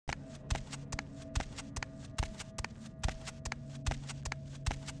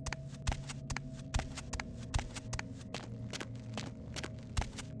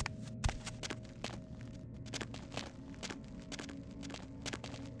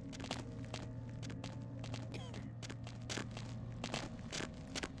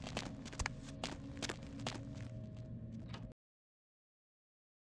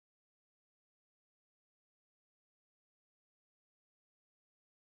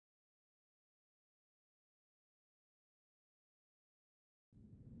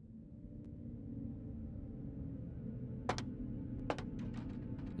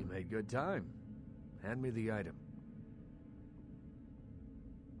good time. Hand me the item.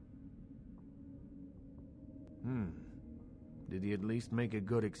 Did he at least make a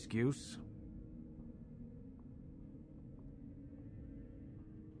good excuse?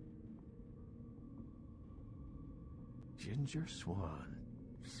 Ginger Swan.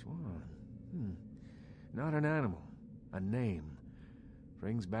 Swan. Not an animal. A name.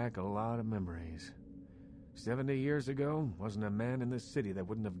 Brings back a lot of memories. 70 years ago, wasn't a man in this city that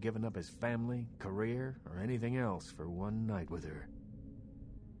wouldn't have given up his family, career, or anything else for one night with her.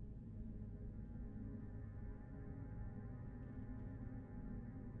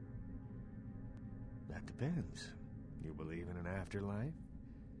 That depends. You believe in an afterlife?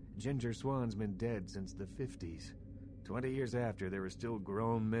 Ginger Swan's been dead since the 50s. 20 years after, there are still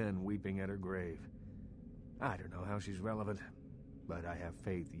grown men weeping at her grave. I don't know how she's relevant, but I have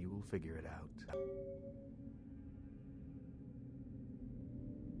faith you will figure it out.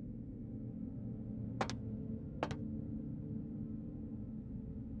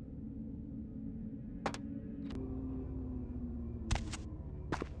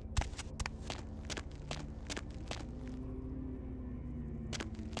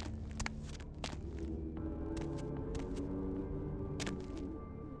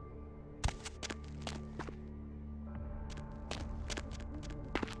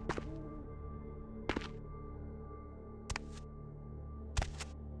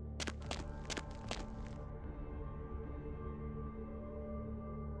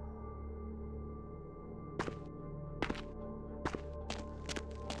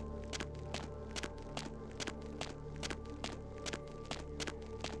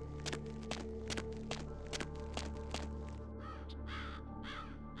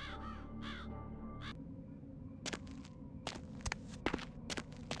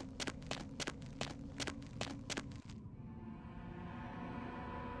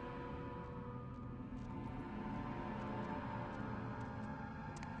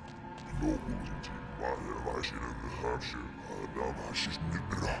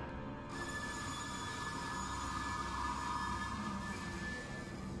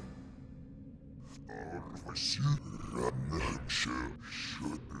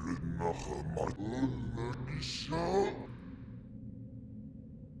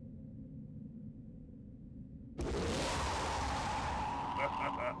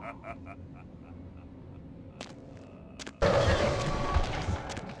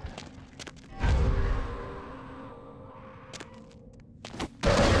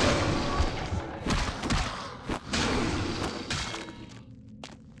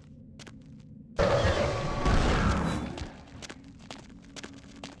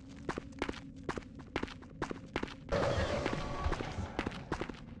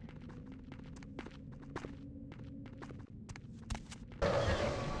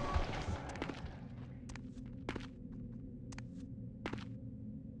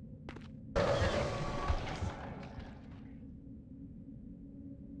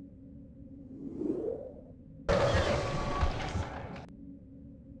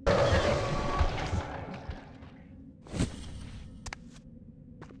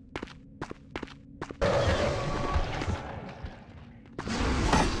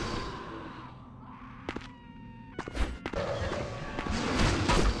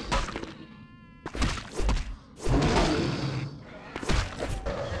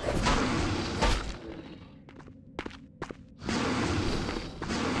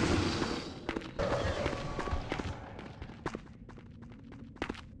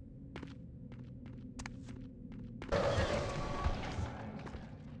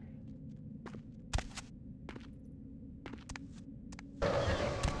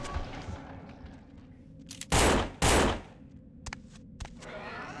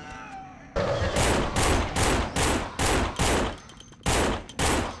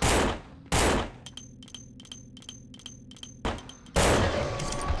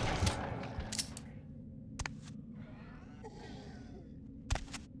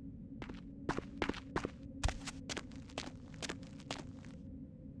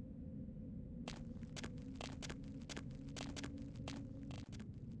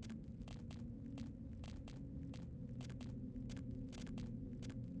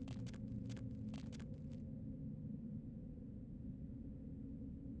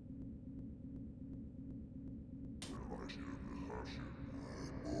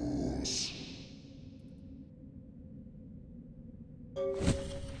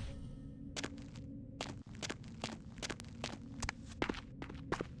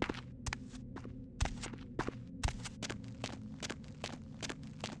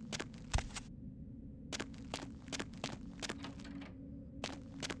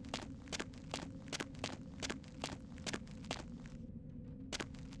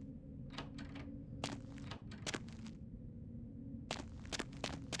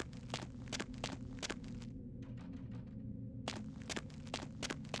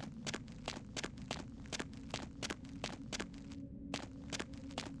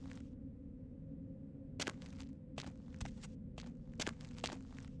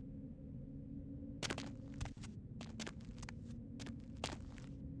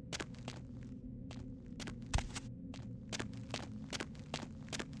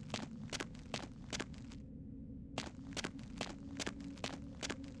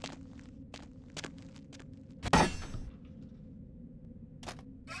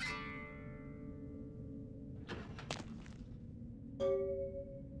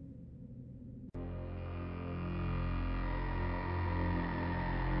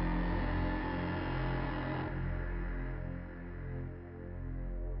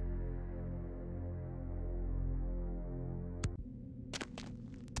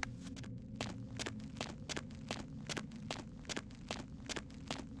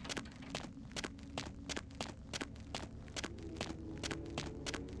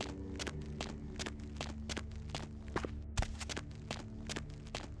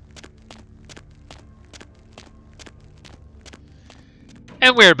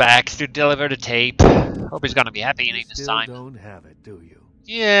 And we're back to deliver the tape. Hope he's gonna be happy You this still time. don't have it, do you?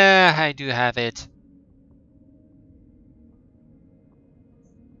 Yeah, I do have it.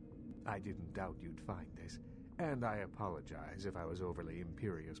 I didn't doubt you'd find this, and I apologize if I was overly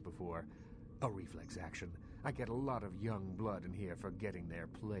imperious before. A reflex action. I get a lot of young blood in here forgetting their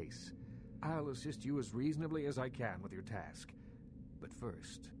place. I'll assist you as reasonably as I can with your task. But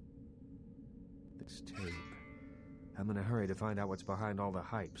first, this tape. I'm in a hurry to find out what's behind all the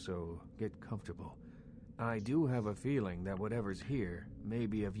hype, so get comfortable. I do have a feeling that whatever's here may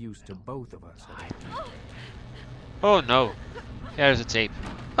be of use to both of us. Oh no. Here's a tape.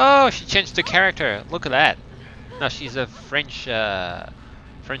 Oh, she changed the character. Look at that. Now she's a French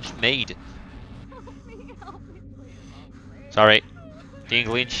maid. Sorry. The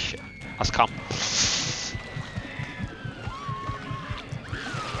English has come.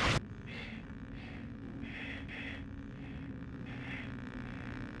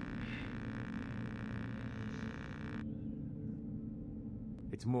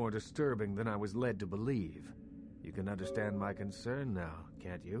 It's more disturbing than I was led to believe. You can understand my concern now,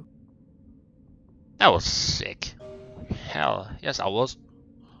 can't you? That was sick. Hell, yes I was.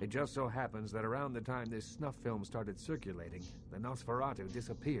 It just so happens that around the time this snuff film started circulating, the Nosferatu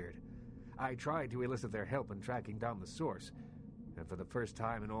disappeared. I tried to elicit their help in tracking down the source, and for the first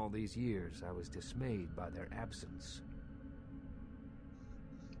time in all these years, I was dismayed by their absence.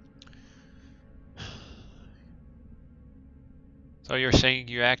 So you're saying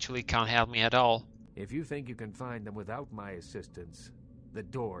you actually can't help me at all? If you think you can find them without my assistance, the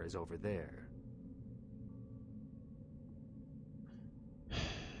door is over there.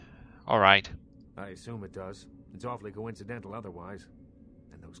 Alright. I assume it does. It's awfully coincidental otherwise.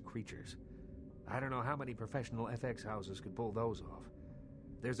 And those creatures. I don't know how many professional FX houses could pull those off.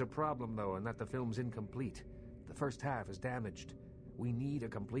 There's a problem, though, in that the film's incomplete. The first half is damaged. We need a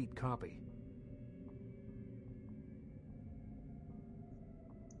complete copy.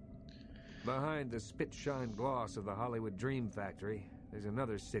 Behind the spit-shine gloss of the Hollywood Dream Factory, there's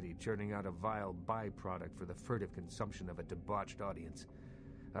another city churning out a vile byproduct for the furtive consumption of a debauched audience.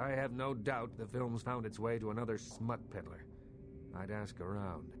 I have no doubt the film's found its way to another smut peddler. I'd ask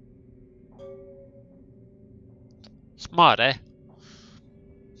around. Smart, eh?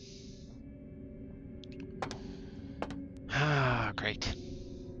 Ah, great.